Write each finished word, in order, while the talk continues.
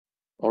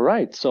All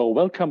right, so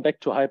welcome back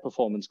to High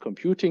Performance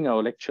Computing,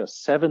 our lecture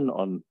 7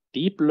 on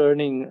deep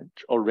learning,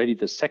 already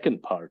the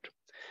second part.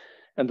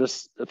 And the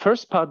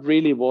first part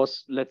really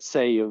was, let's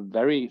say, a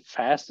very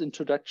fast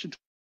introduction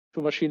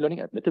to machine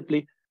learning,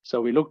 admittedly. So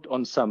we looked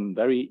on some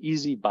very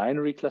easy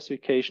binary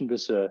classification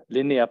with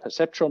linear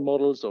perceptron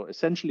models, or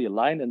essentially a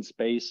line in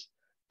space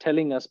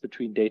telling us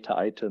between data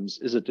items,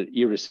 is it an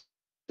iris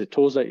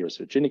setosa, iris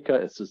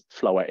virginica, is it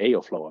flower A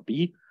or flower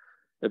B?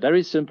 A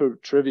very simple,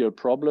 trivial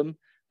problem,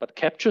 but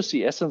captures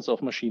the essence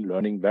of machine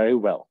learning very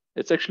well.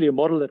 It's actually a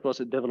model that was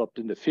developed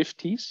in the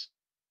 50s,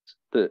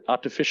 the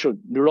artificial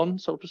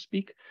neuron, so to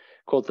speak,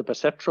 called the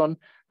perceptron,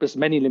 with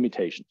many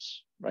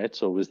limitations, right?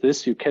 So with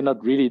this, you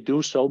cannot really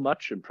do so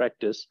much in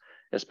practice,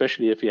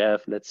 especially if you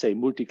have, let's say,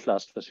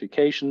 multi-class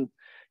classification.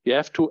 You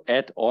have to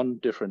add on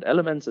different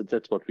elements, and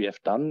that's what we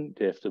have done.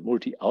 They have the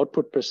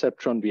multi-output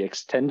perceptron. We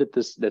extended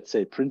this, let's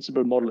say,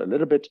 principal model a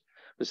little bit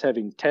with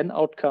having 10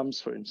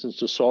 outcomes, for instance,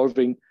 to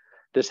solving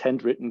this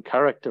handwritten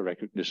character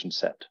recognition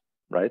set,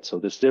 right? So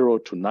the 0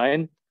 to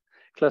 9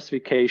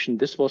 classification,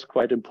 this was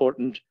quite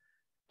important.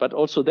 But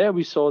also there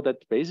we saw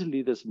that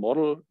basically this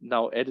model,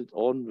 now added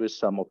on with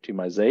some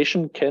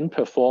optimization, can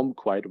perform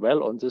quite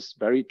well on this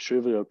very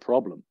trivial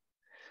problem.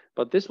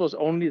 But this was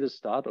only the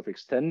start of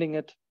extending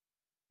it.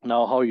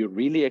 Now how you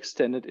really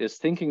extend it is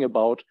thinking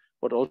about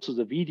what also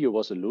the video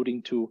was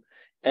alluding to,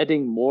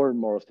 adding more and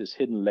more of these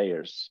hidden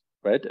layers,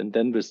 right? And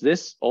then with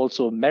this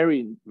also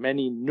many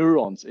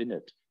neurons in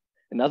it.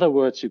 In other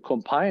words, you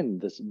combine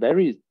this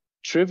very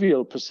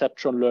trivial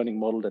perceptron learning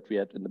model that we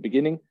had in the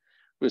beginning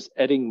with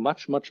adding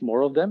much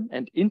more of them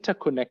and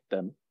interconnect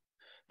them.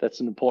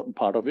 That's an important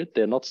part of it.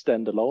 They're not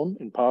standalone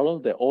in parallel.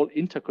 They're all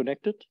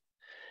interconnected.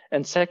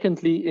 And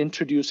secondly,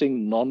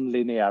 introducing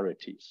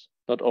non-linearities,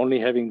 not only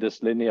having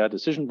this linear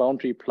decision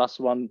boundary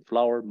 +1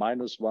 flower,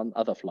 -1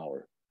 other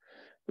flower.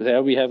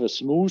 There we have a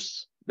smooth,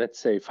 let's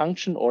say,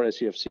 function, or as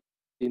you have seen,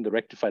 the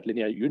rectified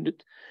linear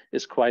unit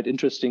is quite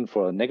interesting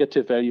for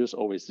negative values,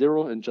 always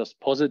 0, and just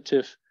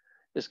positive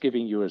is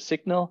giving you a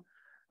signal.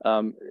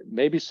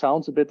 Maybe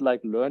sounds a bit like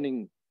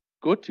learning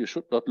good. You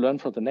should not learn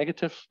from the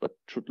negative, but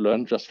should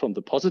learn just from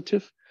the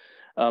positive.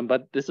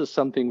 But this is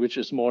something which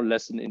is more or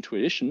less an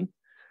intuition.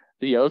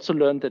 We also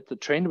learned that the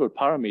trainable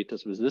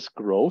parameters with this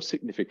grow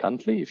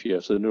significantly. If you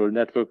have the neural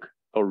network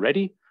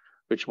already,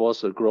 which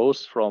was a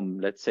growth from,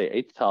 let's say,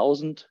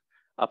 8,000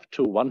 up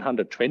to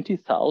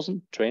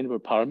 120,000 trainable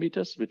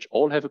parameters, which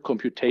all have a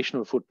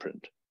computational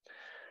footprint.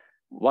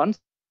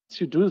 Once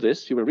you do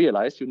this, you will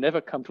realize you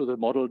never come to the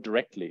model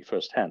directly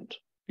firsthand.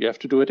 You have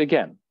to do it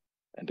again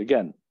and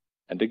again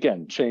and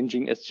again,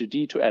 changing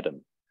SGD to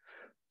Adam,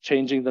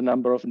 changing the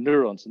number of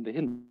neurons in the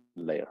hidden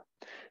layer.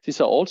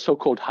 These are all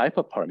so-called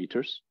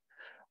hyperparameters,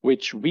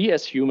 which we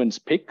as humans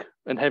pick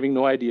and having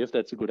no idea if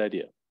that's a good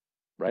idea,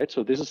 right?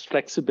 So this is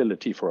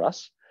flexibility for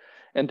us.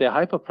 And their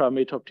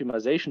hyperparameter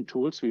optimization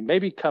tools, we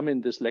maybe come in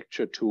this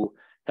lecture to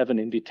have an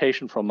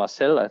invitation from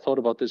Marcel. I thought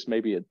about this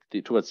maybe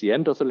towards the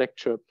end of the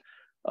lecture.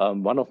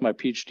 One of my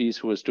PhDs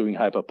who is doing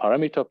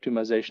hyperparameter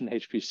optimization,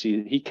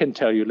 HPC, he can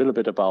tell you a little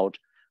bit about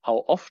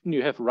how often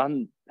you have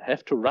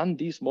to run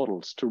these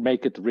models to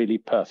make it really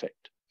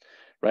perfect,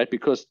 right?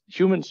 Because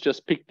humans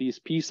just pick these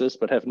pieces,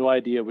 but have no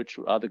idea which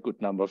are the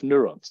good number of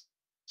neurons.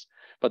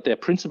 But there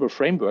are principal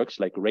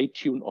frameworks like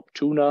RayTune,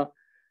 Optuna,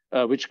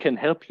 which can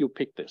help you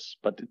pick this.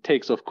 But it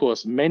takes, of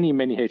course, many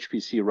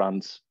HPC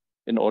runs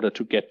in order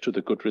to get to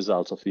the good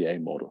results of the A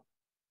model.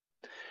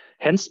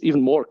 Hence,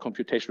 even more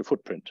computational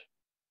footprint.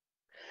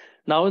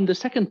 Now, in the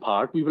second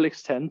part, we will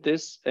extend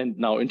this and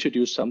now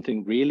introduce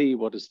something really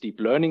what is deep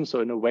learning. So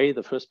in a way,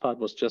 the first part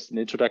was just an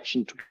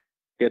introduction to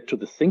get to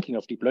the thinking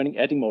of deep learning,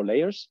 adding more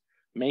layers,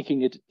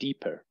 making it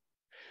deeper.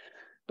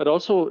 But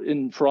also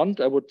in front,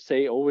 I would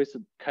say always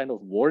a kind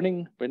of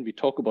warning when we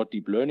talk about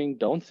deep learning,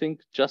 don't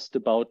think just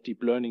about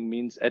deep learning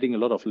means adding a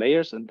lot of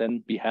layers and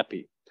then be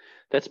happy.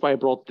 That's why I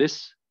brought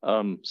this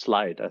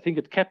slide. I think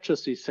it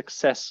captures the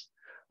success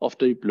of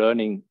deep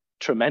learning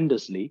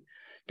tremendously,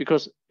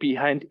 because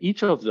behind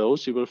each of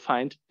those, you will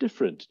find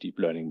different deep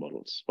learning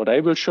models. What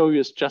I will show you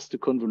is just the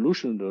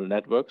convolutional neural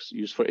networks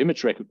used for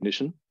image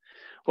recognition.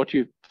 What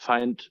you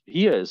find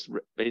here is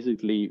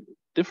basically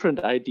different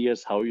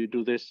ideas how you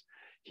do this.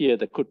 Here,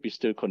 there could be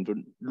still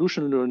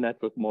convolutional neural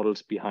network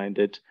models behind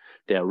it.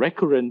 There are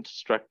recurrent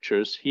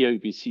structures. Here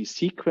we see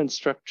sequence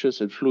structures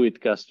and fluid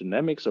gas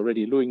dynamics,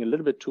 already alluding a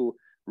little bit to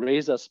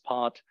Razor's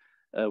part,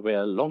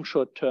 where long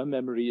short-term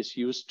memory is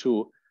used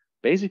to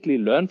basically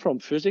learn from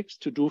physics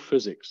to do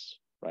physics,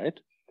 right?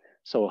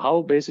 So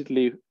how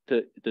basically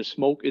the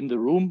smoke in the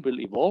room will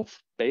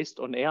evolve based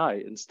on AI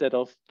instead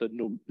of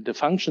the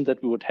function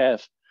that we would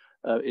have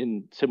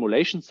in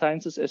simulation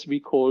sciences, as we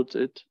called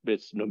it,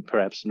 with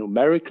perhaps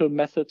numerical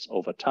methods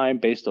over time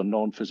based on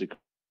known physical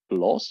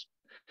laws,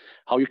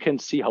 how you can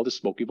see how the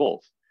smoke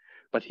evolves.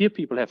 But here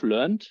people have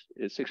learned,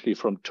 it's actually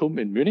from TUM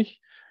in Munich,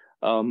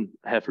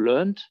 have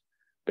learned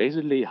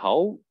basically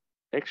how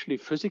actually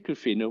physical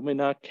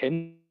phenomena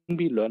can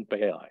be learned by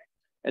AI.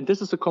 And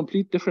this is a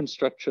complete different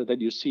structure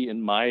that you see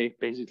in my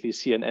basically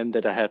CNN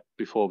that I had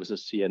before with the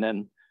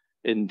CNN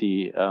in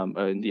the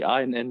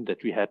RNN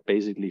that we had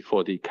basically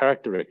for the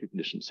character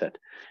recognition set.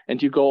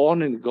 And you go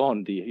on and go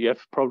on. You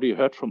have probably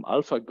heard from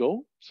AlphaGo,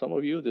 some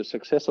of you, the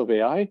success of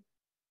AI,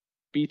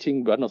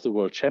 beating one of the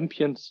world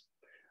champions.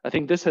 I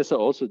think this has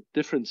also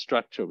different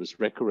structure with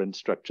recurrent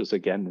structures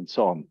again and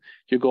so on.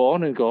 You go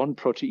on and go on.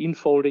 Protein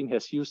folding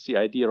has used the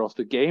idea of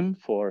the game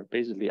for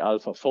basically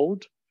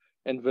AlphaFold,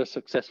 and we're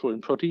successful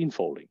in protein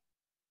folding.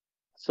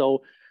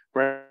 So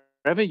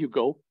wherever you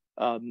go,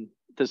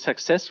 the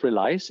success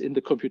relies in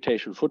the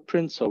computational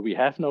footprint. So we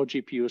have now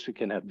GPUs, we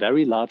can have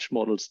very large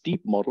models,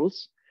 deep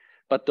models,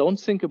 but don't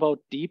think about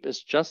deep as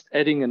just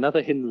adding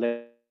another hidden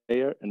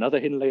layer, another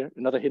hidden layer,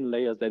 another hidden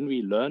layer than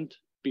we learned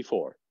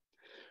before,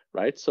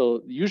 right?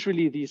 So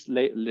usually these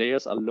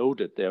layers are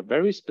loaded. They're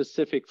very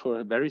specific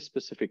for very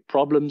specific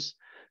problems.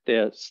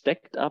 They're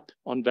stacked up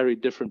on very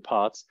different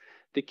parts.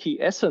 The key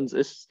essence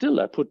is still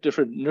I put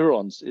different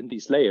neurons in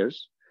these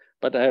layers,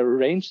 but I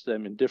arrange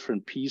them in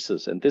different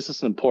pieces. And this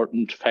is an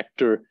important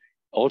factor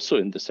also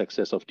in the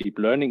success of deep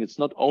learning. It's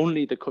not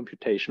only the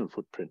computational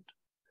footprint.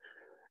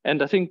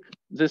 And I think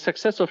the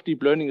success of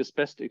deep learning is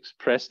best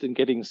expressed in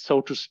getting, so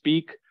to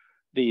speak,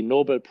 the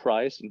Nobel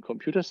Prize in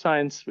Computer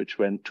Science, which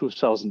went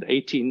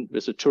 2018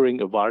 with a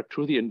Turing Award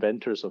to the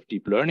inventors of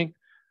deep learning.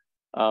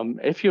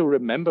 If you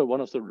remember,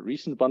 one of the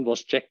recent one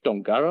was Jack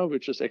Dongara,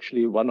 which is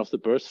actually one of the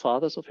birth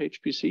fathers of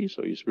HPC.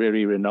 So he's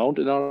very renowned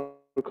in our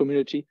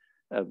community.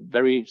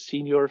 Very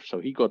senior, so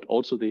he got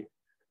also the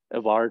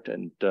award.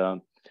 And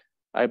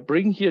I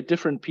bring here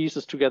different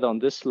pieces together on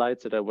this slide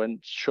that I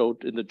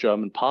showed in the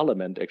German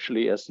parliament,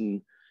 actually as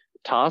a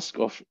task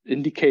of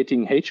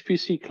indicating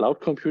HPC, cloud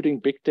computing,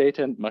 big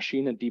data, and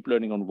machine and deep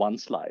learning on one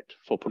slide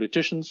for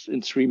politicians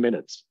in 3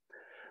 minutes.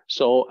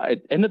 So I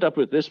ended up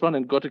with this one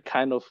and got a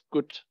kind of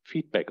good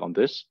feedback on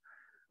this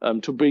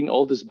to bring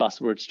all these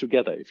buzzwords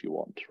together, if you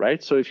want,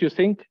 right? So if you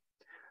think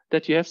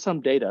that you have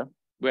some data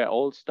where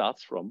all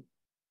starts from,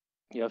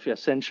 you have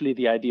essentially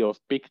the idea of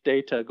big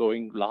data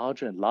going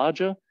larger and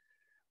larger,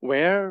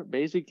 where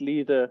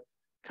basically the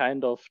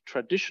kind of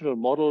traditional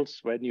models,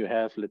 when you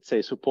have, let's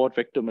say, support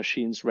vector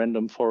machines,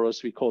 random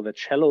forests, we call that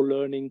shallow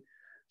learning.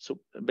 So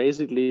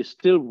basically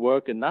still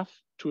work enough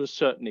to a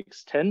certain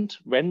extent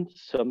when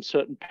some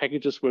certain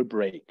packages will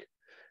break.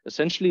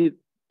 Essentially,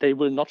 they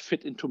will not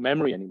fit into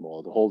memory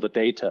anymore, the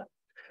data.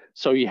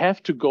 So you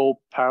have to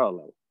go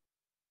parallel.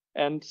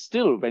 And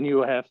still, when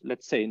you have,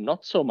 let's say,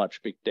 not so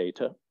much big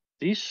data,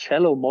 these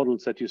shallow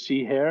models that you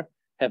see here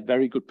have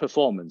very good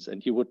performance,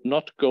 and you would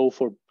not go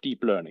for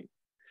deep learning.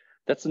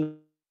 That's an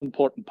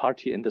important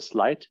part here in the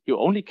slide. You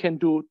only can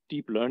do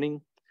deep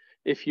learning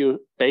if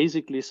you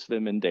basically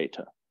swim in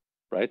data,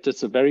 right?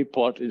 That's a very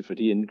important for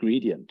the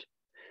ingredient.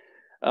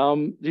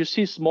 You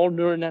see small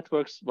neural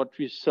networks, what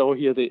we saw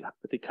here,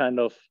 the kind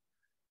of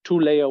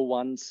 2-layer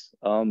ones.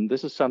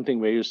 This is something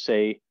where you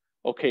say,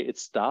 okay, it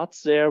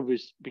starts there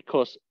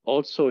because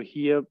also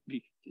here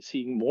we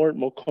seeing more and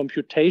more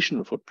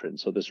computational footprint.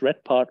 So this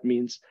red part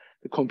means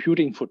the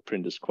computing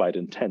footprint is quite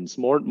intense,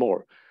 more and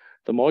more.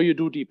 The more you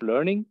do deep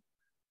learning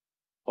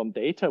from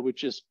data,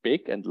 which is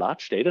big and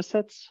large data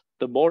sets,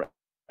 the more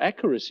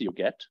accuracy you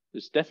get.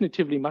 There's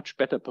definitively much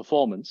better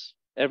performance.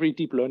 Every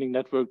deep learning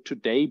network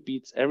today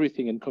beats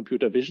everything in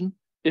computer vision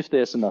if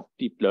there's enough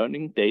deep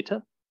learning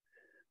data,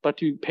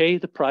 but you pay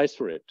the price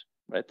for it,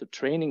 right? The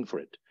training for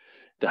it,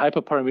 the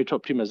hyperparameter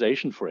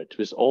optimization for it,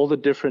 with all the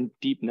different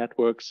deep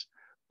networks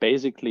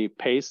basically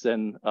pays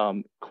then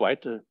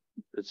quite a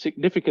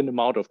significant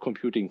amount of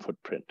computing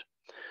footprint.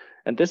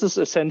 And this is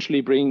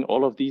essentially bringing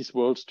all of these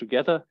worlds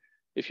together.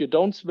 If you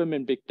don't swim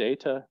in big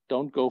data,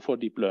 don't go for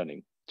deep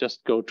learning.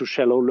 Just go to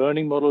shallow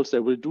learning models. They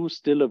will do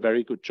still a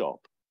very good job.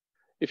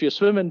 If you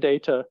swim in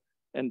data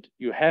and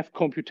you have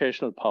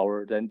computational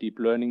power, then deep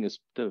learning is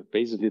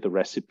basically the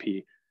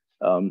recipe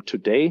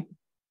today.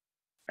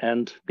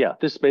 And yeah,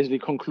 this basically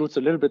concludes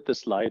a little bit the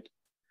slide,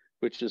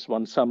 which is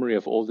one summary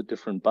of all the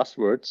different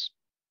buzzwords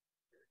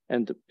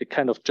and a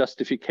kind of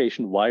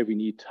justification why we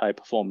need high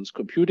performance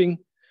computing.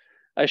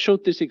 I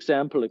showed this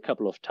example a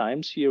couple of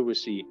times here. We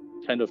see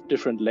kind of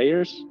different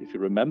layers, if you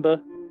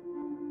remember.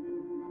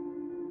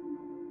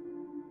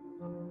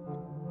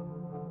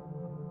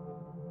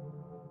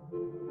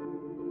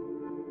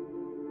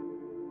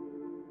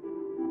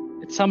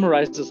 It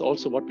summarizes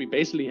also what we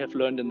basically have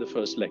learned in the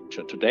first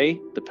lecture today.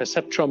 The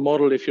perceptron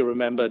model, if you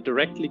remember,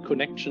 directly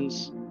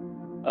connections,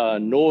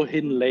 no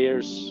hidden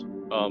layers,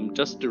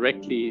 just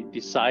directly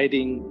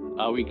deciding,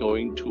 are we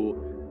going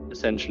to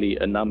essentially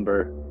a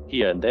number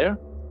here and there?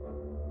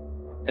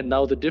 And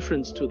now the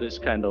difference to this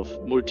kind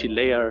of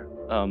multi-layer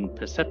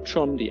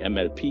perceptron, the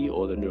MLP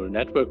or the neural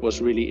network, was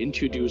really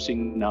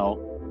introducing now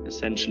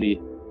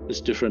essentially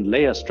this different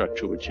layer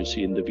structure, which you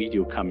see in the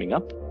video coming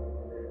up.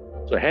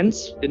 So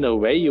hence, in a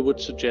way, you would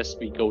suggest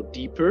we go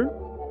deeper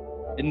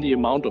in the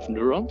amount of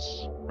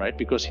neurons, right?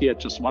 Because here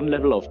just one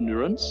level of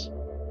neurons.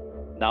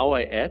 Now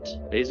I add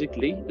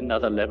basically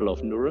another level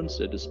of neurons.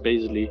 It is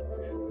basically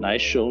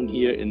nice shown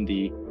here in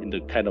the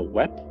kind of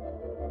web,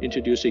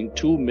 introducing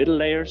two middle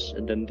layers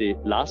and then the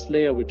last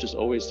layer, which is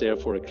always there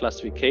for a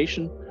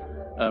classification.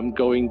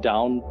 going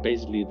down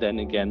basically then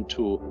again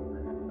to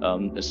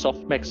a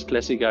softmax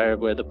classifier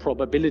where the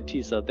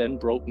probabilities are then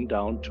broken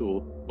down to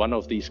one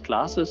of these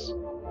classes.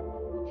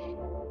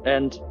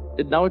 And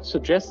now it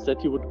suggests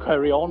that you would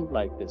carry on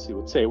like this. You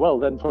would say, well,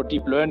 then for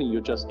deep learning,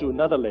 you just do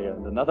another layer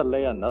and another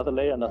layer, another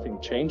layer, nothing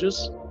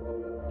changes.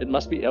 It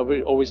must be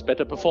always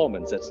better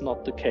performance. That's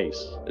not the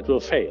case. It will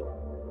fail,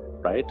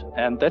 right?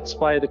 And that's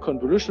why the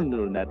convolutional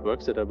neural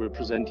networks that I will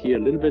present here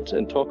a little bit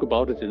and talk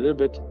about it a little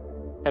bit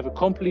have a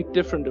complete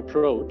different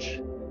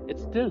approach. It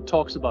still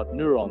talks about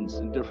neurons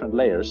in different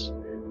layers,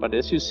 but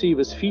as you see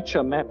with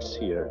feature maps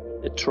here,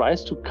 it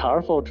tries to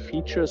carve out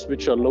features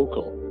which are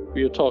local.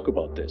 We'll talk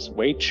about this,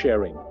 weight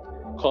sharing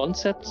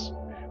concepts,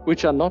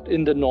 which are not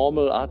in the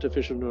normal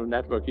artificial neural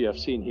network you have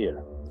seen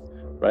here,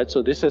 right?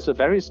 So this is a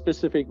very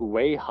specific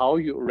way how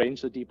you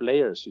arrange the deep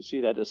layers. You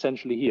see that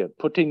essentially here,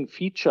 putting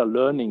feature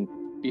learning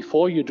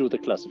before you do the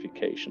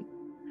classification,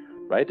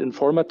 right? In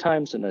former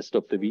times, and I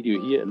stop the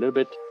video here a little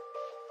bit,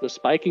 the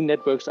spiking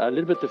networks are a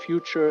little bit the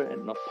future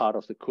and not part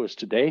of the course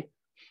today.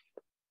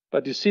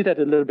 But you see that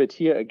a little bit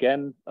here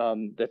again,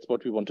 that's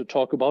what we want to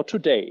talk about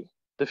today,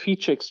 the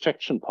feature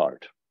extraction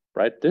part.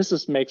 Right,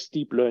 this makes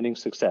deep learning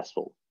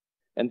successful.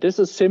 And this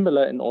is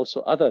similar in also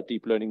other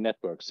deep learning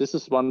networks. This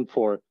is one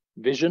for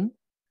vision,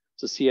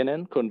 the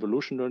CNN,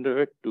 convolutional neural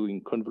network,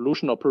 doing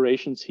convolution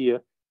operations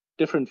here,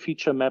 different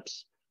feature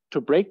maps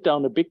to break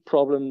down a big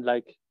problem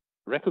like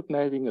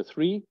recognizing a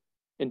tree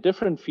in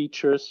different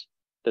features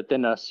that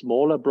then are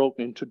smaller,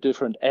 broken into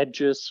different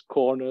edges,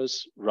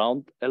 corners,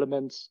 round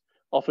elements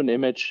of an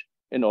image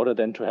in order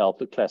then to help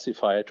the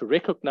classifier to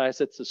recognize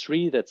that's a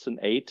 3, that's an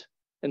 8,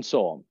 and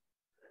so on.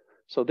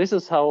 So this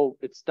is how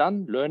it's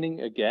done,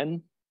 learning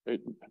again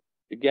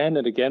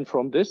and again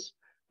from this,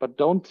 but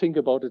don't think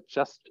about it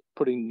just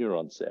putting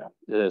neurons there.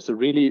 There's a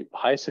really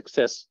high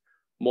success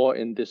more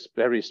in this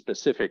very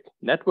specific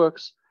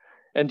networks.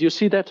 And you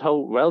see that how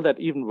well that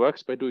even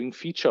works by doing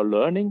feature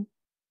learning,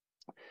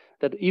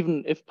 that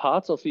even if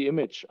parts of the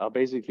image are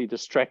basically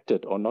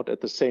distracted or not at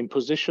the same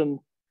position,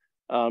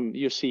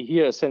 you see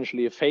here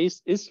essentially a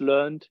face is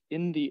learned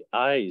in the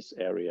eyes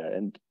area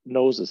and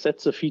noses.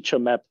 That's a feature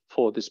map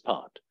for this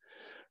part.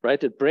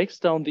 Right, it breaks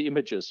down the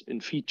images in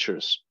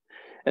features.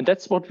 And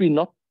that's what we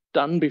not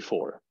done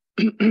before.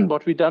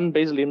 What we done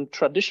basically in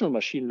traditional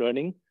machine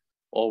learning,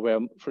 or where,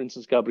 for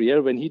instance,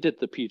 Gabriel, when he did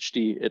the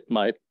PhD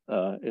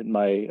in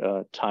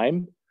my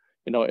time,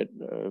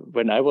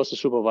 when I was a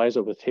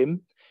supervisor with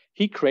him,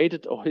 he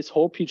created his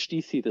whole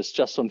PhD thesis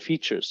just on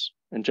features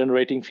and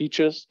generating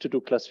features to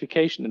do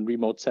classification and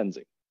remote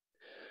sensing.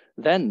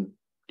 Then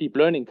deep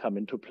learning come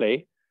into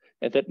play.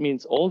 And that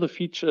means all the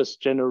features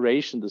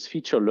generation, this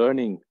feature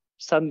learning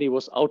suddenly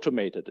was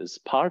automated as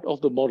part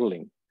of the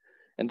modeling.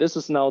 And this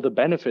is now the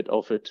benefit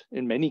of it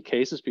in many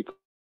cases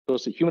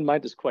because the human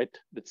mind is quite,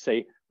 let's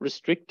say,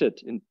 restricted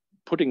in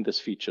putting these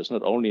features,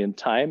 not only in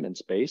time and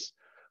space,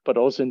 but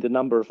also in the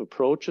number of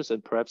approaches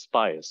and perhaps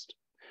biased.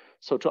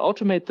 So to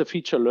automate the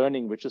feature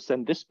learning, which is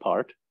then this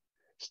part,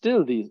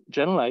 still the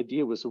general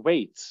idea with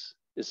weights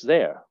is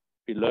there.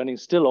 We're learning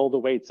still all the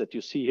weights that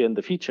you see here in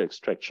the feature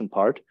extraction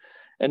part.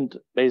 And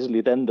basically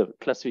then the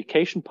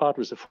classification part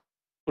with a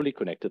fully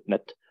connected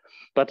net.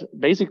 But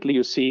basically,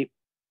 you see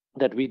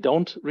that we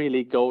don't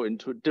really go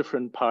into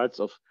different parts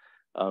of,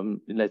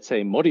 let's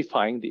say,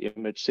 modifying the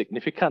image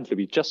significantly.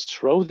 We just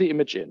throw the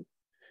image in.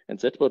 And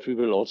that's what we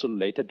will also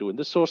later do in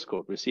the source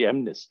code with the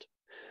MNIST.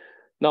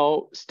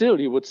 Now, still,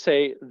 you would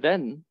say,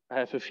 then I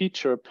have a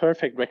feature,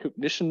 perfect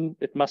recognition,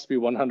 it must be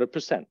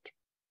 100%.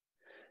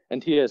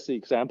 And here's the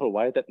example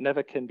why that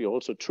never can be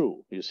also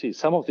true. You see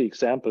some of the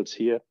examples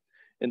here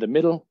in the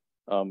middle.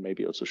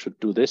 Maybe also should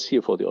do this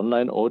here for the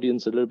online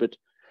audience a little bit.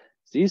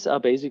 These are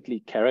basically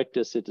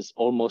characters that is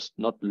almost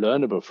not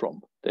learnable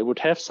from. They would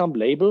have some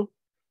label,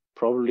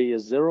 probably a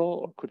 0,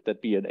 or could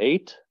that be an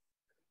 8?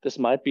 This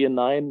might be a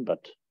 9,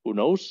 but who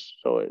knows?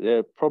 So there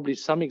are probably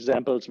some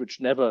examples which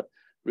never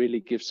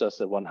really gives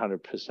us a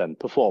 100%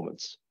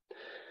 performance.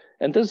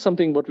 And this is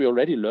something what we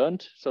already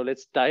learned. So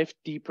let's dive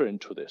deeper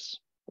into this,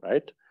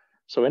 right?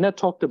 So when I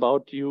talked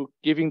about you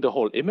giving the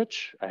whole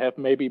image, I have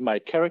maybe my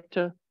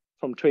character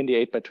from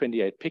 28 by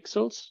 28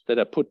 pixels that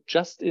I put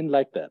just in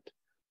like that.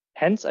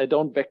 Hence, I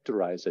don't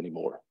vectorize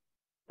anymore,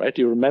 right?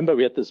 You remember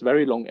we had this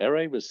very long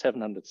array with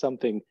 700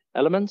 something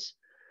elements.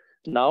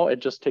 Now I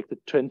just take the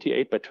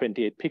 28 by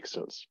 28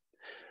 pixels.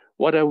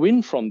 What I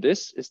win from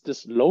this is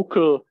this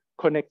local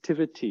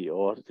connectivity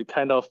or the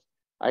kind of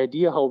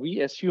idea how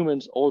we as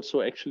humans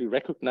also actually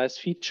recognize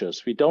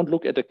features. We don't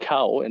look at a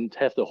cow and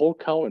have the whole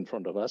cow in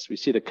front of us. We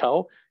see the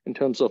cow in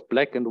terms of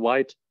black and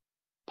white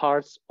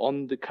parts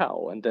on the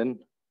cow and then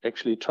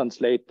actually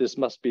translate this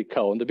must be a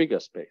cow in the bigger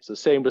space. The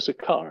same with a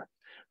car.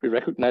 We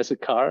recognize a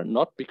car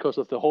not because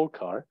of the whole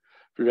car.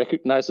 We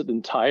recognize it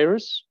in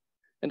tires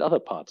and other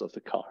parts of the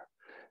car.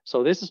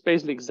 So this is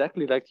basically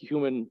exactly like the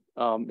human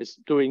is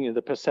doing in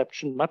the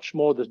perception, much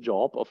more the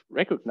job of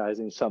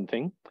recognizing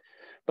something.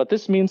 But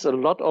this means a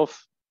lot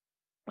of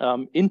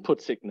input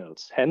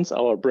signals. Hence,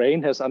 our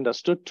brain has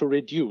understood to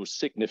reduce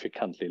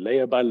significantly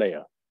layer by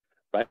layer,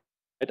 right?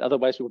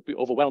 Otherwise, we would be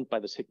overwhelmed by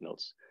the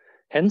signals.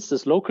 Hence,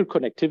 this local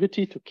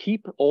connectivity to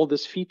keep all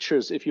these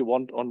features, if you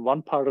want, on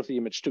one part of the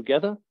image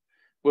together,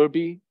 will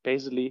be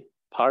basically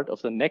part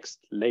of the next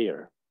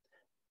layer.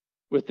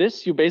 With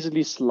this, you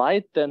basically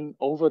slide then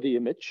over the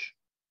image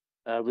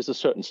with a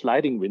certain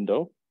sliding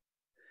window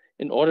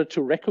in order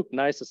to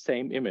recognize the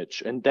same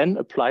image and then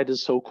apply the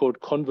so-called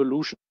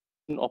convolution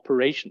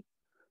operation.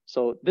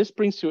 So this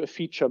brings you a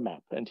feature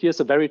map. And here's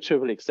a very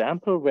trivial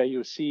example where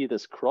you see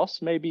this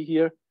cross maybe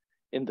here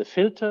in the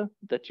filter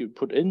that you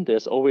put in.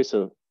 There's always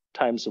a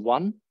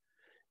 ×1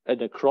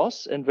 and a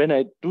cross. And when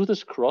I do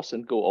this cross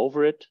and go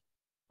over it,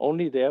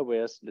 only there,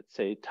 whereas let's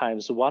say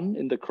 ×1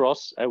 in the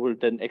cross, I will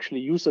then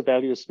actually use the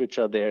values which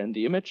are there in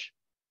the image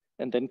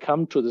and then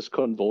come to this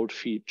convolved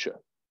feature.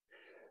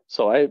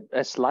 So I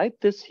slide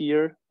this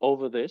here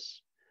over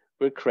this,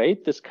 will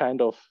create this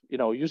kind of,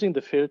 using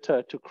the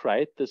filter to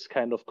create this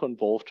kind of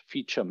convolved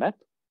feature map.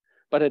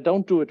 But I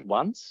don't do it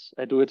once,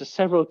 I do it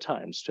several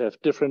times to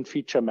have different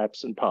feature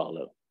maps in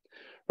parallel,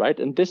 right?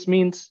 And this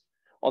means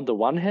on the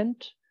one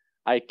hand,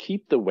 I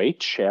keep the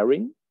weight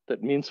sharing.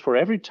 That means for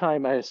every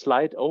time I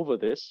slide over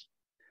this,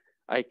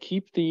 I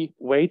keep the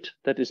weight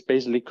that is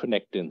basically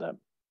connecting them.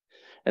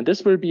 And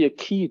this will be a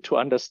key to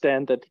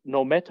understand that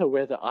no matter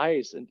where the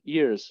eyes and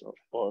ears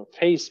or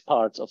face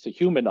parts of the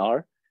human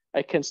are,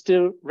 I can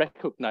still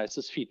recognize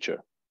this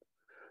feature,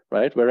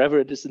 right? Wherever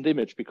it is in the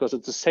image, because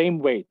it's the same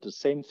weight, the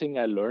same thing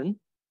I learn,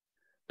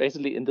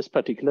 basically in this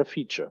particular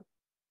feature.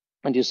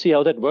 And you see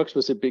how that works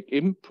with a big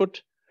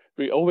input.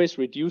 We always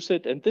reduce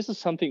it. And this is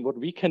something what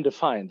we can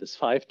define, this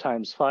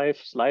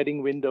 5×5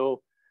 sliding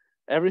window.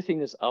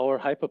 Everything is our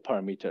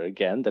hyperparameter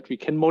again that we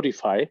can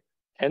modify,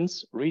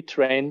 hence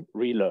retrain,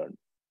 relearn.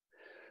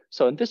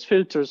 So in this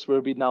filters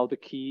will be now the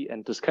key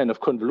and this kind of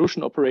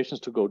convolution operations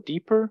to go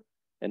deeper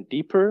and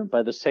deeper,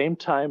 by the same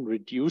time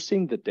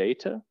reducing the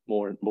data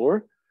more and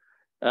more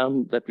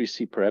that we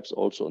see perhaps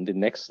also on the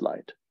next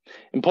slide.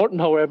 Important,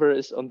 however,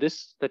 is on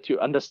this that you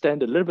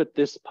understand a little bit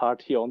this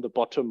part here on the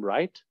bottom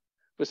right.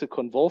 With a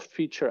convolved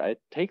feature, I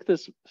take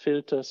this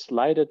filter,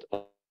 slide it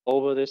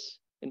over this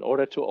in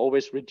order to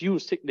always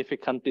reduce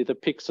significantly the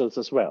pixels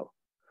as well,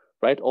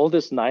 right? All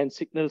these 9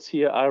 signals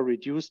here are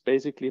reduced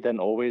basically then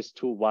always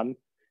to 1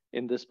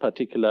 in this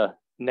particular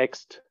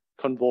next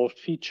convolved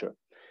feature.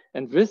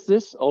 And with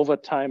this, over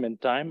time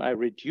and time, I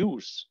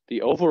reduce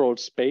the overall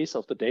space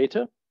of the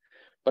data,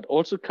 but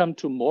also come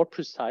to more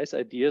precise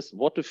ideas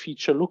what the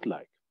feature look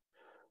like.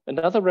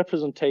 Another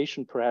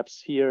representation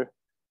perhaps here,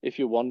 if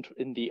you want,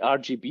 in the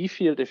RGB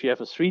field, if you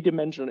have a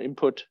 3-dimensional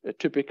input, a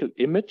typical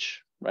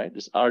image, right,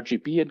 is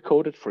RGB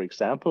encoded, for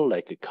example,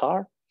 like a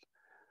car.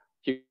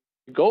 You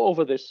go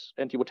over this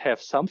and you would have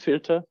some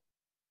filter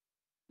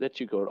that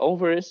you go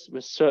over is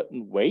with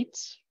certain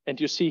weights.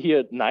 And you see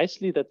here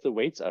nicely that the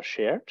weights are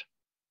shared.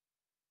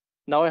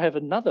 Now I have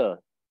another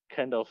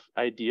kind of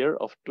idea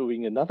of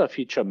doing another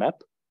feature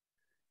map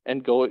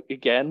and go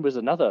again with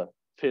another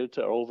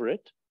filter over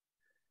it.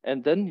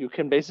 And then you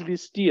can basically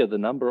steer the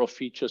number of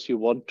features you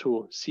want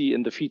to see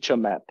in the feature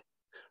map,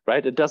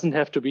 right? It doesn't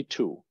have to be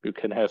 2. You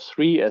can have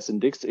 3 as in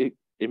this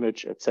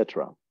image,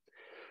 etc.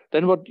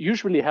 Then what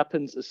usually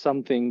happens is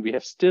something, we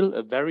have still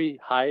a very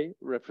high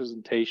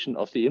representation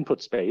of the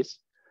input space.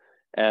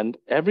 And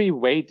every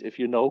weight, if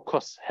you know,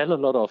 costs hell a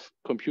lot of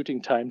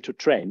computing time to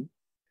train.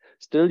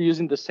 Still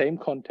using the same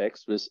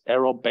context with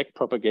error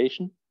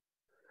backpropagation.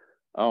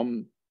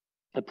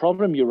 The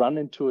problem you run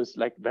into is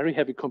like very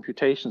heavy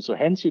computation. So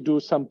hence you do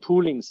some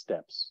pooling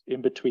steps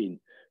in between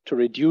to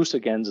reduce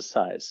again the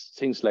size.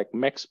 Things like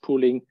max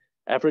pooling,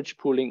 average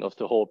pooling of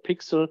the whole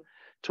pixel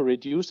to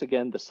reduce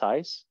again the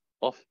size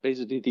of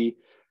basically the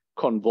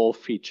convolve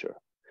feature.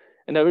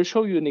 And I will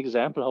show you an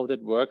example how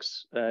that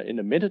works in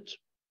a minute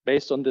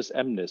based on this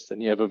MNIST.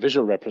 And you have a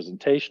visual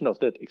representation of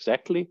that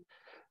exactly.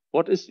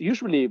 What is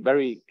usually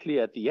very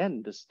clear at the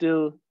end is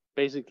still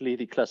basically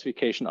the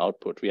classification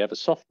output. We have a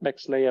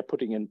softmax layer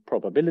putting in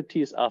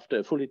probabilities after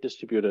a fully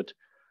distributed,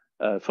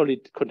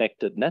 fully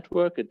connected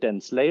network, a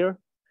dense layer,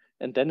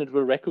 and then it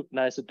will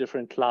recognize the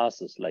different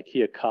classes, like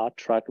here, car,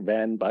 truck,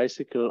 van,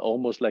 bicycle,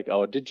 almost like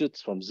our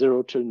digits from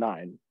 0 to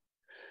 9.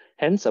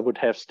 Hence, I would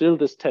have still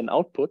this 10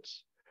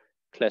 outputs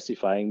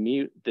classifying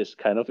me this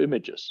kind of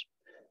images.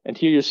 And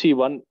here you see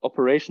one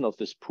operation of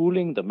this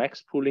pooling, the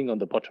max pooling on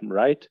the bottom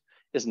right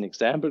is an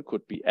example,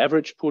 could be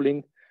average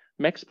pooling.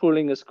 Max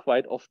pooling is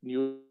quite often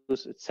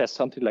used. It says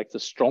something like the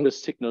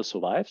strongest signal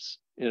survives,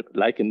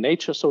 like in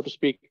nature, so to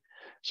speak.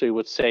 So you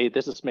would say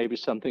this is maybe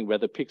something where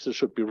the pixel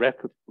should be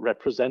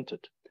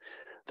represented.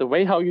 The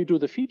way how you do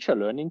the feature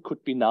learning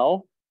could be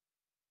now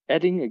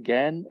adding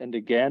again and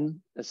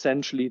again,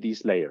 essentially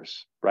these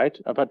layers, right?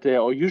 But they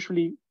are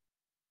usually,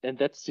 and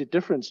that's the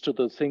difference to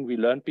the thing we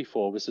learned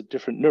before with the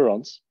different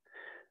neurons.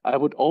 I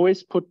would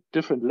always put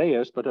different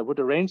layers, but I would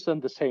arrange them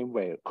the same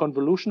way. A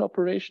convolution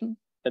operation,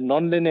 a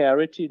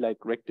non-linearity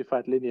like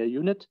rectified linear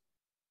unit,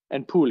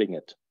 and pooling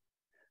it.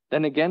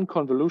 Then again,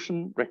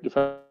 convolution,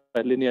 rectified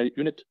linear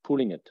unit,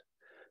 pooling it.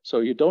 So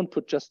you don't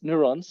put just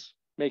neurons,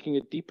 making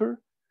it deeper.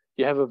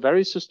 you have a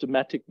very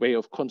systematic way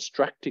of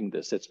constructing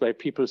this. That's why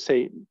people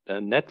say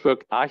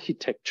network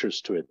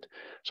architectures to it.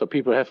 So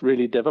people have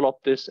really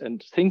developed this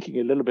and thinking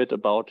a little bit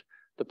about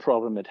the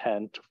problem at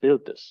hand to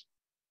build this.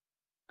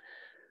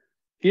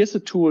 Here's a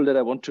tool that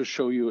I want to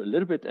show you a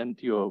little bit, and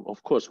you're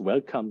of course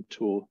welcome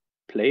to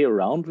play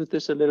around with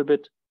this a little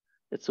bit.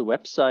 It's a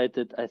website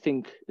that I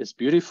think is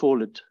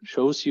beautiful. It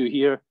shows you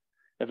here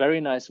a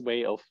very nice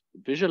way of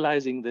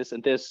visualizing this.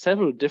 And there's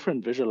several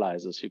different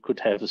visualizers. You could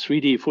have a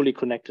 3D fully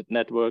connected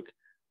network,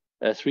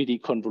 a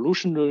 3D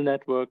convolutional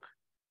network.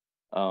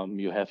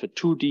 You have a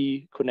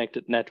 2D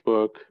connected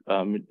network.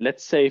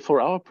 Let's say for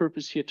our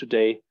purpose here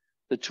today,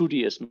 the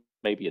 2D is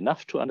maybe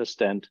enough to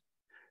understand.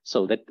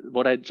 So that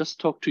what I just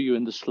talked to you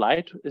in the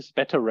slide is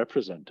better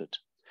represented.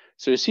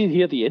 So you see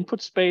here the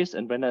input space.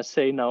 And when I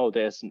say now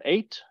there's an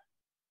 8,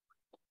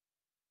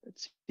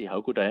 let's see how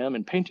good I am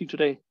in painting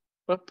today.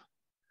 Whoop.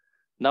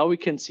 Now we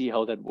can see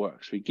how that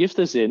works. We give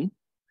this in,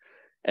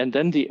 and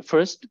then the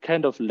first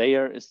kind of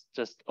layer is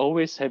just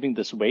always having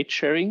this weight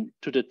sharing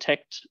to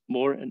detect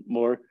more and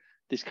more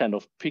this kind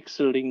of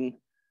pixeling,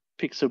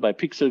 pixel by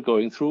pixel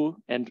going through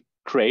and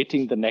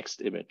creating the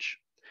next image.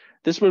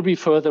 This will be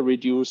further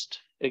reduced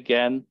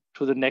again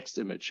to the next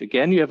image.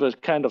 Again, you have a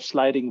kind of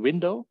sliding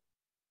window,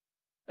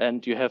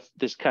 and you have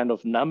this kind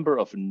of number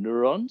of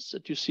neurons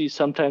that you see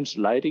sometimes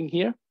lighting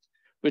here,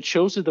 which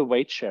shows you the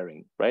weight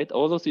sharing, right?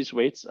 All of these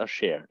weights are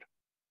shared.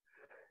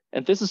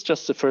 And this is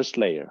just the first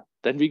layer.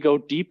 Then we go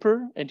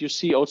deeper, and you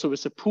see also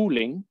with the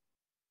pooling,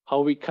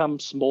 how we come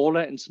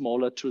smaller and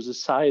smaller to the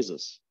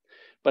sizes.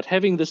 But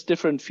having this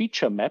different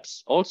feature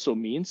maps also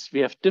means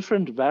we have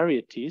different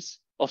varieties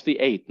of the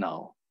 8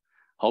 now.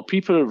 How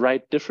people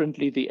write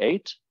differently the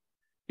 8.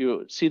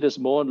 You see this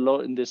more and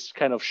more in this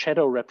kind of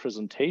shadow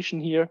representation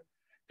here,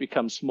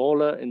 become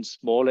smaller and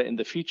smaller in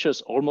the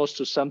features, almost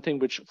to something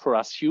which for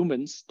us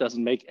humans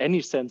doesn't make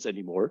any sense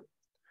anymore.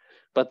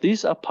 But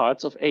these are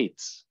parts of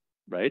 8s,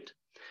 right?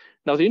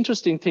 Now, the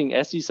interesting thing,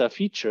 as these are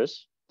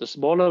features, the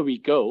smaller we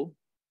go,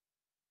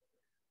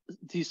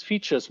 these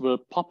features will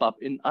pop up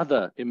in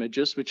other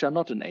images which are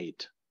not an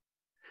 8,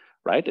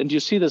 right? And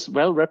you see this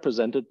well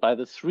represented by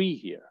the 3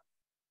 here.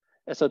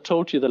 As I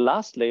told you, the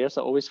last layers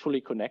are always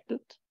fully connected.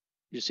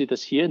 You see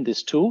this here in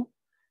this 2.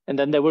 And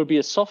then there will be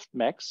a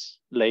softmax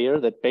layer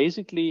that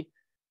basically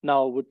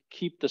now would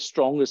keep the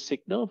strongest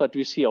signal. But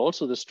we see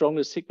also the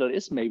strongest signal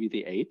is maybe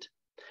the 8,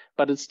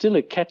 but it's still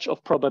a catch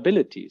of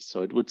probabilities.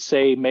 So it would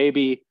say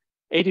maybe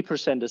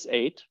 80% is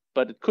 8,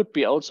 but it could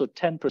be also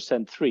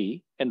 10%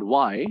 3. And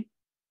why?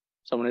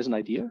 Someone has an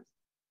idea?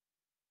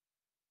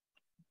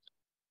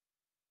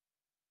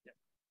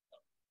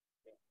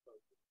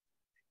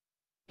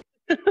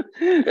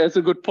 That's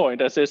a good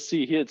point. As I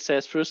see here, it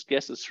says first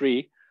guess is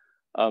 3,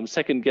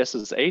 second guess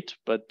is 8,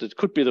 but it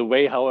could be the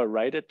way how I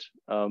write it.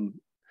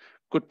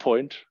 Good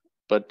point.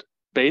 But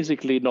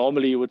basically,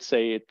 normally you would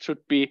say it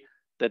should be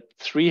that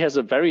 3 has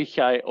a very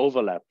high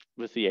overlap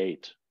with the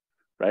 8,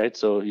 right?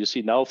 So you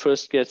see now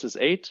first guess is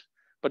 8,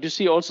 but you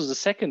see also the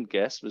second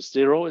guess with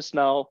 0 is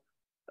now,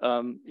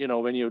 you know,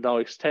 when you now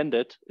extend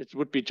it, it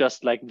would be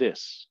just like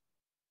this,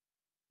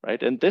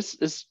 right? And this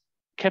is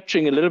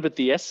capturing a little bit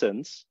the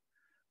essence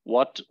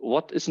what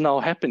is now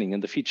happening in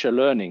the feature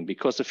learning,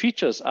 because the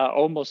features are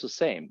almost the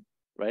same,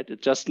 right?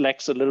 It just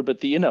lacks a little bit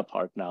the inner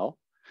part now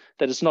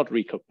that is not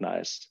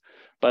recognized.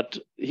 But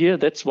here,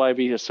 that's why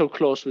we are so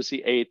close with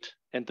the 8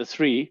 and the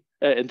 3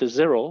 and the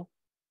 0.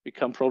 We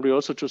come probably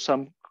also to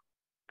some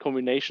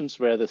combinations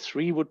where the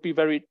 3 would be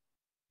very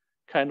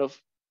kind of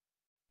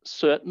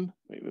certain.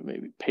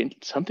 Maybe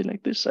paint something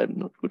like this. I'm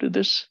not good at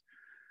this.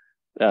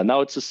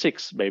 Now it's a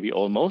 6, maybe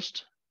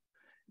almost.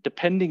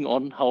 Depending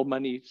on how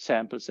many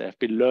samples have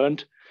been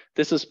learned.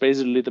 This is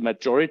basically the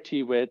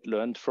majority where it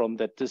learned from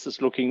that this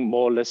is looking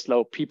more or less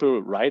like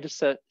people write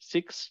a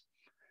 6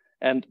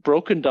 and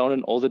broken down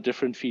in all the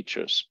different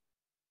features,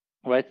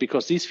 right?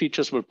 Because these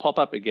features will pop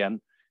up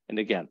again and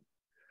again.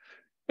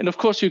 And of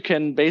course, you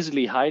can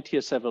basically hide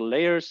here several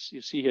layers.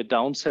 You see here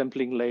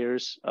downsampling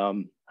layers,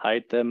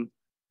 hide them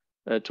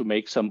to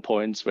make some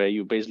points where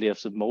you basically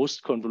have the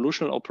most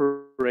convolutional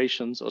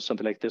operations or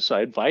something like this. So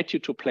I invite you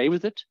to play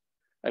with it.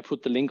 I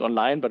put the link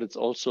online, but it's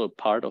also a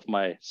part of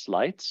my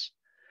slides.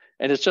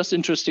 And it's just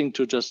interesting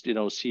to just, you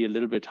know, see a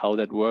little bit how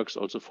that works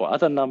also for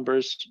other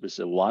numbers with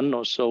a 1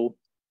 or so,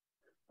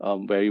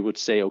 where you would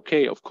say,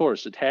 okay, of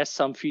course, it has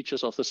some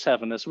features of the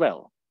 7 as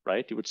well,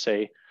 right? You would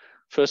say,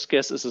 first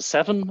guess is a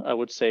 7. I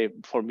would say,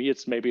 for me,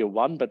 it's maybe a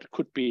 1, but it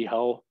could be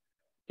how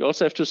you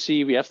also have to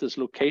see, we have this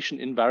location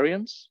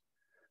invariance,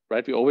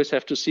 right? We always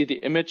have to see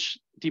the image.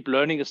 Deep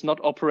learning is not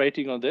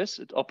operating on this.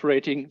 It's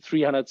operating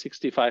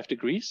 365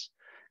 degrees.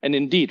 And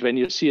indeed, when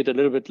you see it a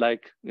little bit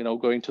like, you know,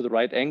 going to the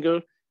right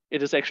angle,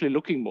 it is actually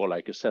looking more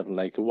like a 7,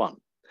 like a 1.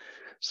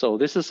 So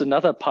this is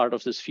another part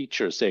of this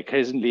feature, say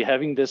occasionally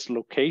having this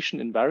location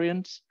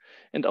invariance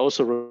and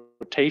also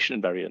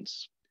rotation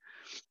invariance,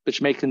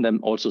 which making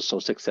them also so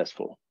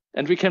successful.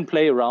 And we can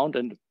play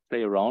around,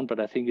 but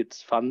I think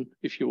it's fun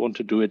if you want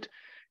to do it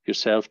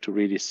yourself to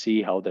really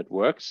see how that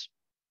works.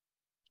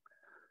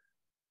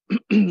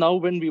 Now,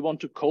 when we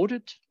want to code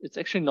it, it's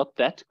actually not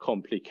that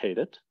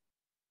complicated.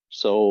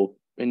 So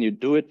when you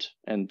do it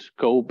and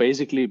go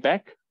basically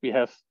back, we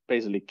have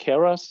basically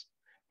Keras,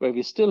 where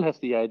we still have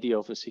the idea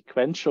of a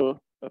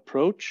sequential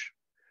approach.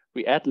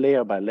 We add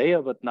layer by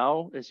layer, but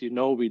now, as you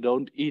know, we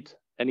don't eat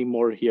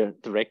anymore here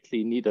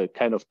directly, need a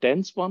kind of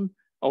dense one,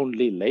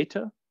 only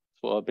later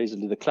for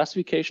basically the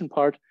classification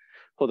part.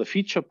 For the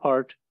feature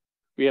part,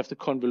 we have the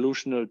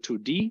convolutional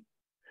 2D,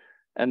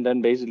 and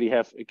then basically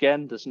have,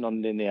 again, this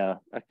nonlinear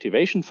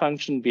activation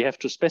function. We have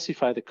to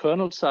specify the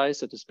kernel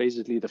size. That is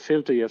basically the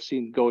filter you have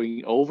seen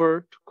going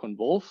over to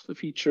convolve the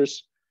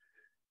features.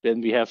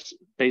 Then we have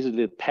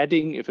basically the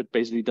padding. If it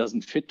basically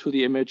doesn't fit to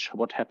the image,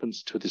 what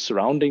happens to the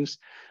surroundings?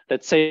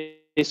 Let's say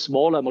a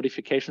smaller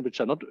modification,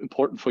 which are not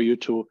important for you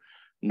to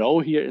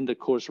know here in the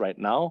course right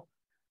now.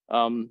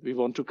 We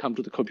want to come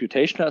to the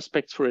computational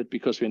aspects for it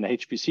because we're in a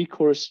HPC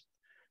course,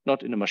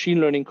 not in a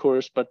machine learning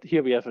course, but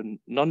here we have a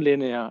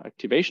nonlinear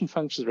activation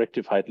function,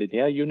 rectified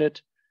linear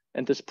unit,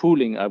 and this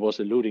pooling I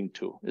was alluding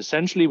to.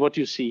 Essentially what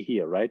you see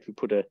here, right? We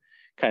put a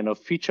kind of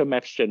feature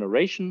maps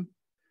generation,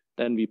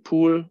 then we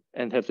pool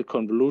and have the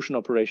convolution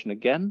operation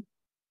again.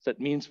 That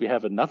means we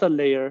have another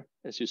layer,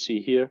 as you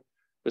see here,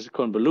 with a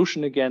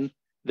convolution again.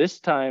 This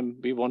time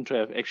we want to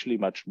have actually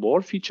much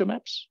more feature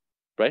maps,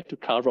 right? To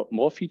carve out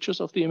more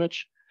features of the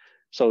image.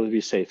 So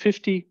we say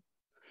 50.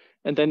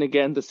 And then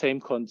again, the same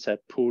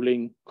concept,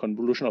 pooling,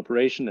 convolution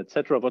operation,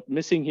 etc. What's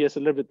missing here is a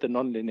little bit the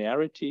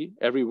nonlinearity.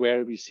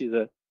 Everywhere we see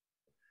the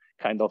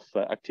kind of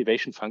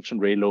activation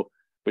function ReLU,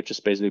 which is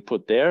basically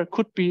put there.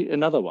 Could be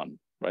another one,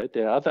 right?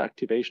 There are other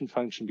activation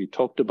functions we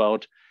talked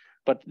about,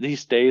 but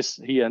these days,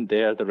 here and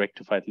there, the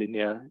rectified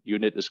linear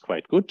unit is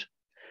quite good.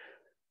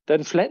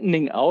 Then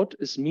flattening out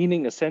is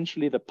meaning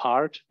essentially the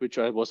part which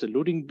I was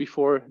alluding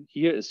before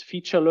here is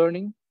feature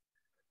learning.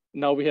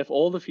 Now we have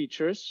all the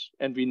features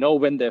and we know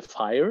when they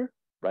fire,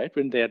 right?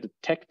 When they are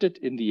detected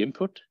in the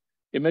input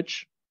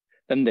image,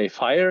 then they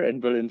fire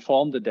and will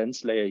inform the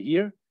dense layer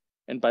here.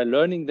 And by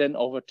learning then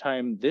over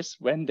time this,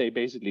 when they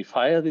basically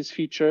fire this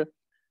feature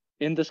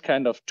in this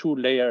kind of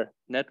 2-layer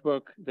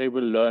network, they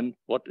will learn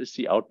what is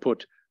the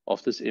output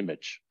of this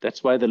image.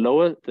 That's why the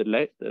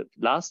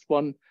last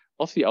one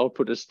of the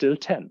output is still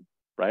 10,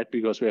 right?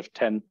 Because we have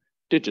 10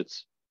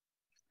 digits.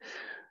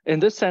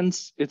 In this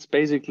sense, it's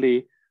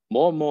basically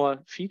more and more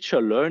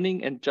feature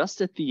learning. And just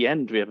at the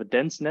end, we have a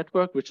dense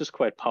network, which is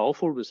quite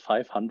powerful with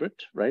 500,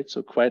 right?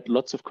 So quite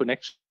lots of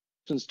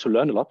connections to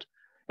learn a lot.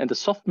 And the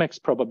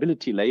softmax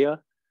probability layer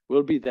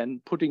will be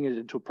then putting it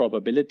into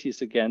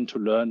probabilities again to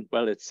learn,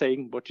 well, it's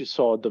saying what you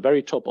saw at the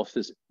very top of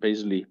this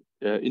basically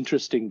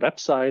interesting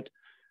website.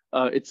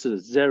 It's a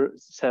 0,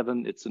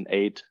 7, it's an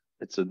 8,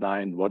 it's a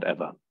 9,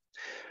 whatever.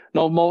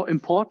 Now, more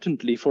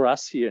importantly for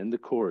us here in the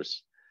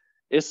course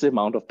is the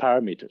amount of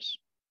parameters.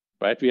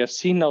 Right, we have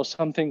seen now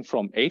something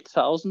from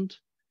 8,000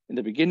 in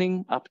the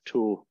beginning up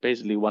to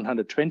basically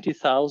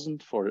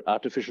 120,000 for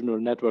artificial neural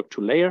network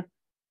to layer,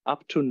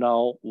 up to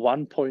now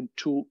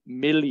 1.2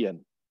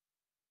 million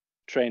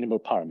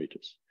trainable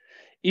parameters,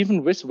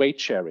 even with weight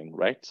sharing,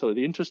 right? So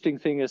the interesting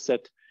thing is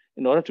that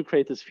in order to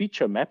create these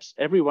feature maps,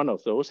 every one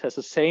of those has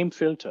the same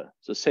filter,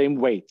 the same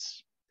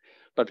weights.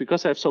 But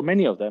because I have so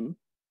many of them,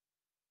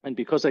 and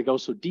because I go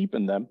so deep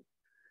in them,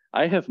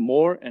 I have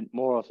more and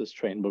more of these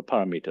trainable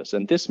parameters.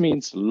 And this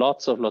means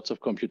lots of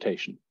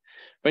computation.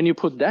 When you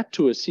put that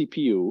to a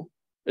CPU,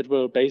 it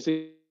will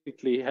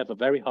basically have a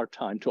very hard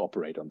time to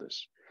operate on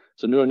this.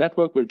 So neural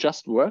network will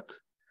just work.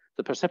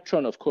 The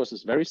perceptron, of course,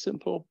 is very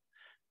simple,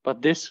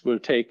 but this will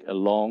take a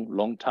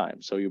long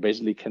time. So you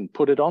basically can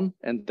put it on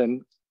and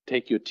then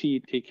take your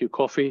tea, take your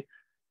coffee,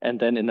 and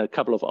then in a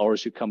couple of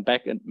hours you come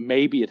back and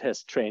maybe it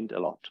has trained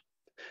a lot.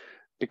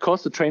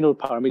 Because the trainable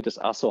parameters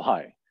are so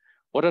high.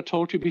 What I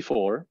told you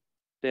before,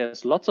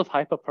 there's lots of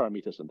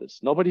hyperparameters in this.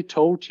 Nobody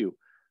told you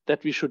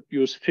that we should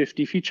use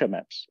 50 feature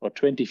maps or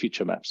 20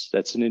 feature maps.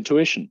 That's an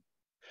intuition,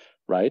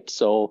 right?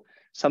 So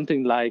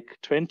something like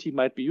 20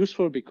 might be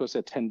useful because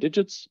they're 10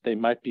 digits. They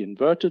might be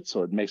inverted,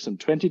 so it makes them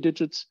 20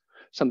 digits,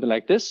 something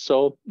like this.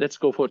 So let's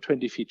go for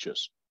 20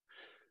 features.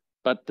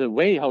 But the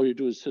way how you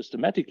do it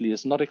systematically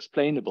is not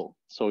explainable.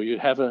 So you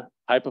have a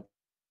hyperparameter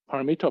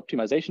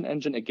optimization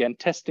engine, again,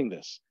 testing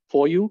this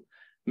for you,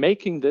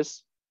 making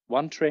this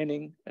one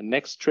training, a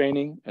next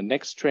training, a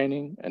next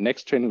training, a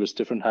next training with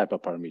different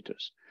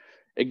hyperparameters.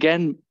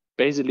 Again,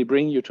 basically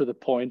bring you to the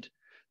point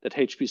that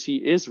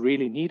HPC is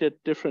really needed.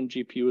 Different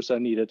GPUs are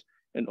needed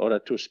in order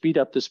to speed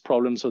up this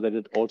problem so that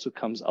it also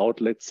comes out,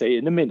 let's say,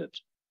 in a minute,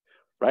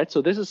 right?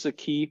 So this is the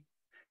key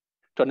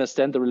to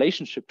understand the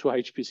relationship to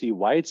HPC,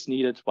 why it's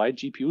needed, why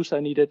GPUs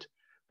are needed.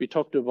 We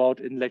talked about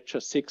in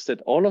lecture 6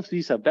 that all of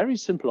these are very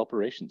simple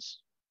operations,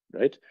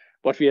 right?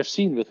 What we have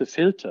seen with the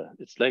filter,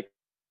 it's like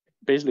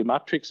basically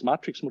matrix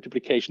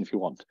multiplication, if you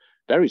want.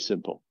 Very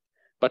simple.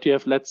 But you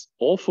have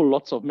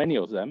lots of many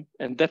of them,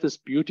 and that is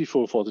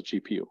beautiful for the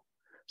GPU.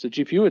 So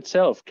GPU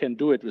itself can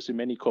do it with a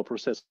many core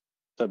processor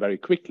very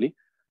quickly,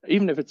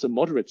 even if it's a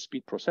moderate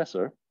speed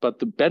processor. But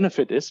the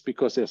benefit is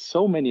because there's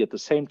so many at the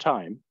same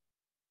time,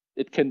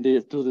 it can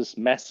do this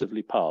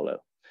massively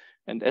parallel.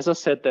 And as I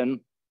said,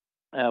 then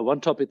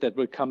one topic that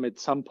will come at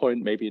some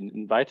point, maybe an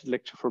invited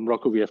lecture from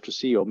Rocco, we have to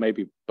see, or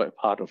maybe by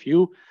part of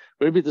you,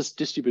 will be this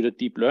distributed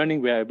deep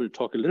learning, where I will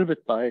talk a little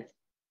bit by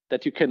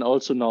that you can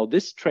also now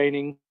this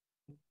training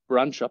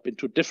branch up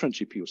into different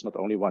GPUs, not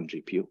only one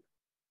GPU.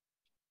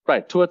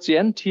 Right, towards the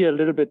end here, a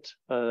little bit,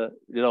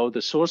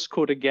 the source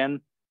code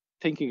again,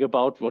 thinking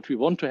about what we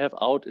want to have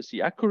out is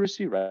the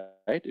accuracy, right?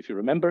 If you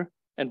remember,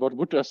 and what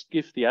would us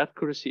give the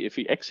accuracy if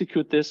we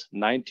execute this?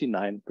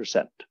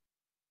 99%.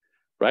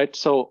 Right,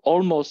 so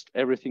almost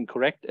everything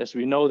correct. As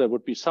we know, there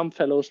would be some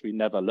fellows we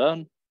never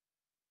learn,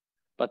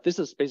 but this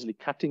is basically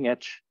cutting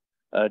edge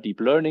deep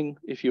learning,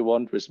 if you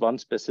want, with one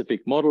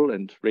specific model,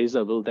 and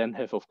Razor will then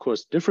have, of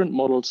course, different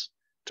models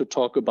to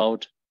talk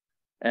about.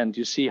 And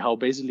you see how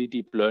basically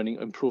deep learning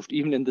improved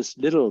even in this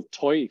little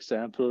toy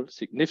example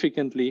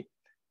significantly,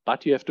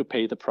 but you have to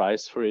pay the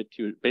price for it.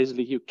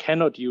 You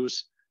cannot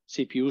use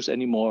CPUs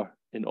anymore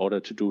in order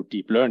to do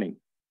deep learning.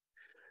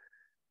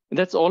 And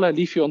that's all I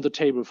leave you on the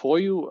table for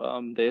you.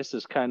 There's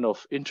this kind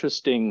of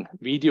interesting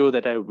video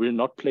that I will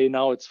not play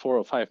now. It's 4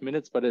 or 5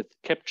 minutes, but it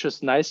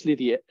captures nicely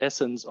the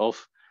essence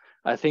of,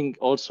 I think,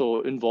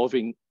 also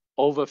involving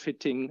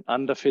overfitting,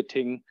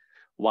 underfitting,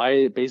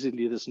 why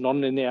basically this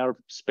nonlinear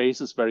space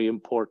is very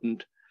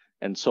important,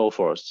 and so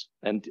forth.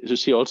 And you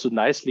see also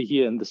nicely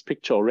here in this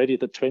picture already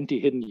the 20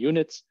 hidden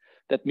units.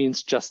 That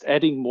means just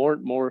adding more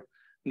and more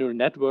neural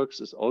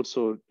networks is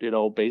also,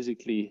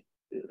 basically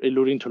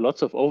alluding to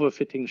lots of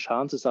overfitting.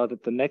 Chances are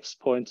that the next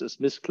point is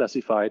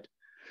misclassified.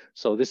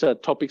 So these are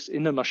topics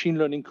in a machine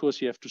learning course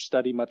you have to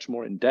study much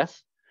more in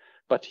depth.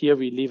 But here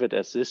we leave it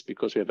as this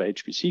because we have a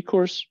HPC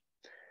course.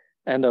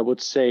 And I would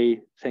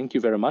say thank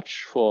you very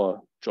much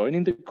for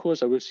joining the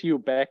course. I will see you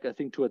back, I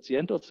think, towards the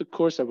end of the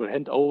course. I will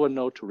hand over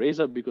now to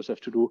Reza because I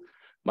have to do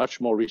much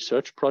more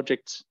research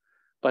projects.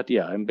 But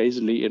yeah, I'm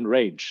basically in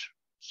range.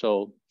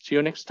 So see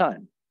you next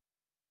time.